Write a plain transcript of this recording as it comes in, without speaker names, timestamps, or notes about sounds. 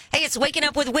It's Waking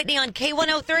Up with Whitney on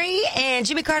K103 and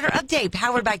Jimmy Carter Update,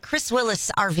 powered by Chris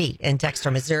Willis RV in Dexter,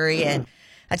 Missouri. And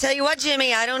I tell you what,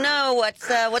 Jimmy, I don't know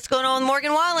what's going on with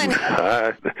Morgan Wallen.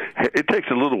 It takes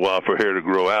a little while for hair to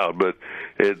grow out, but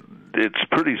it's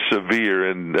pretty severe,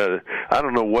 and I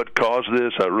don't know what caused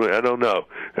this. I don't know.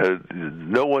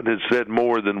 No one has said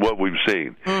more than what we've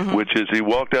seen, which is he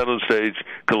walked out on stage,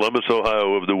 Columbus,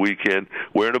 Ohio, over the weekend,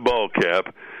 wearing a ball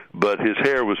cap, but his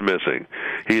hair was missing.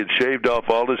 He had shaved off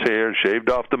all his hair, shaved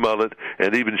off the mullet,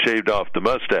 and even shaved off the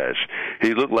mustache.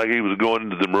 He looked like he was going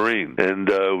into the Marine, and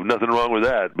nothing wrong with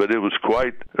that, but it was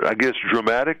quite, I guess,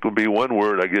 dramatic would be one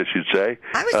word, I guess you'd say.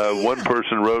 One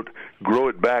person wrote, "Grow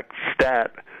it back,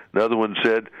 stat." Another one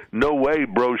said, "No way,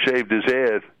 bro shaved his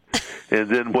head." And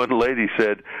then one lady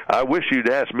said, "I wish you'd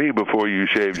asked me before you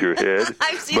shaved your head,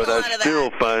 but I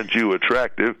still find you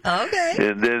attractive." Okay.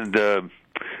 And then,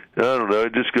 I don't know,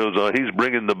 it just goes on. "He's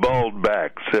bringing the bald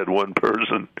back," said one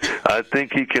person. "I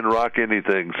think he can rock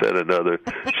anything," said another.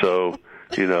 So,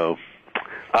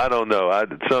 I don't know.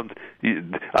 I'd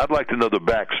like to know the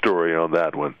backstory on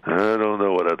that one. I don't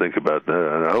know what I think about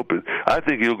that. I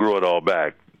think he'll grow it all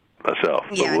back myself,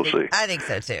 but we'll see. I think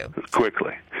so, too.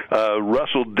 Quickly.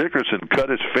 Russell Dickerson cut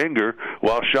his finger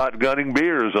while shotgunning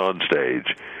beers on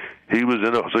stage. He was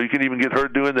so you can even get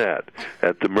hurt doing that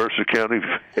at the Mercer County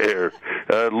Fair.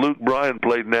 Luke Bryan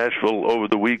played Nashville over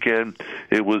the weekend.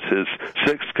 It was his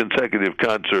 6th consecutive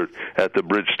concert at the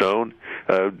Bridgestone.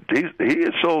 He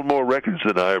has sold more records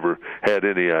than I ever had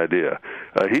any idea.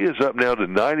 He is up now to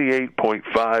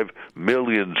 98.5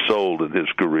 million sold in his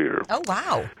career. Oh,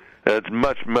 wow. That's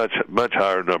much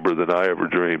higher number than I ever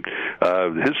dreamed.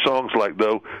 His songs like,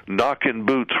 "Knockin'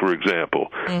 Boots," for example,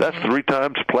 that's 3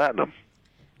 times platinum.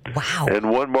 Wow.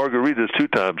 And one margarita is 2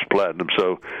 times platinum.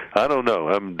 So I don't know.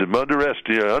 I'm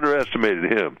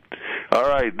underestimated him. All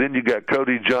right. Then you got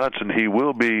Cody Johnson. He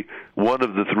will be one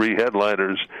of the 3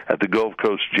 headliners at the Gulf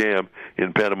Coast Jam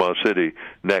in Panama City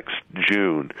next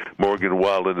June. Morgan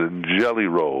Wallen and Jelly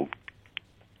Roll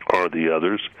are the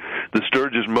others. The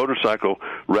Sturgis Motorcycle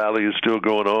Rally is still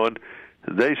going on.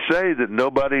 They say that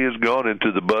nobody has gone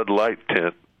into the Bud Light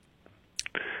tent,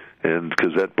 and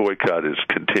because that boycott is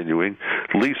continuing.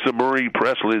 Lisa Marie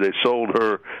Presley, they sold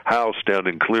her house down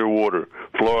in Clearwater,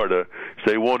 Florida.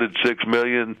 They wanted $6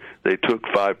 million. They took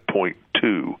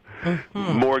 $5.2.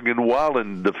 Morgan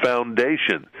Wallen, the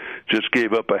foundation, just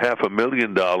gave up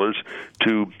 $500,000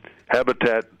 to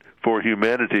Habitat for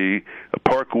Humanity, a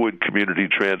Parkwood community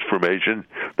transformation.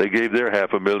 They gave their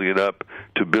 $500,000 up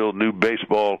to build new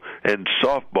baseball and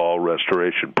softball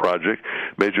restoration project.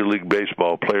 Major League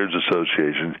Baseball Players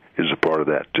Association is a part of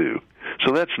that too.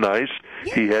 So that's nice.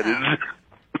 Yeah. He had his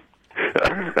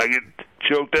I get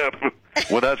choked up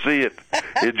when I see it.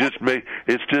 It's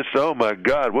just, oh my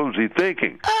God, what was he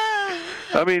thinking?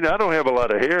 I mean, I don't have a lot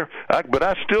of hair, but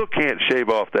I still can't shave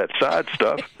off that side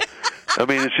stuff. I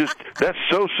mean, it's just, that's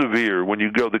so severe when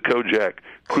you go the Kojak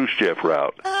Khrushchev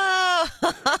route.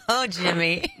 Oh,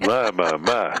 Jimmy. My.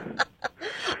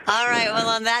 All right, well,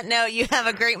 on that note, you have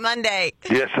a great Monday.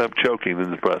 Yes, I'm choking in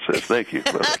the process. Thank you.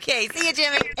 Okay, see you,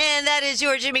 Jimmy. And that is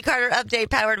your Jimmy Carter Update,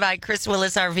 powered by Chris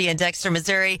Willis RV in Dexter,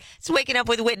 Missouri. It's Waking Up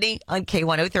with Whitney on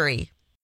K103.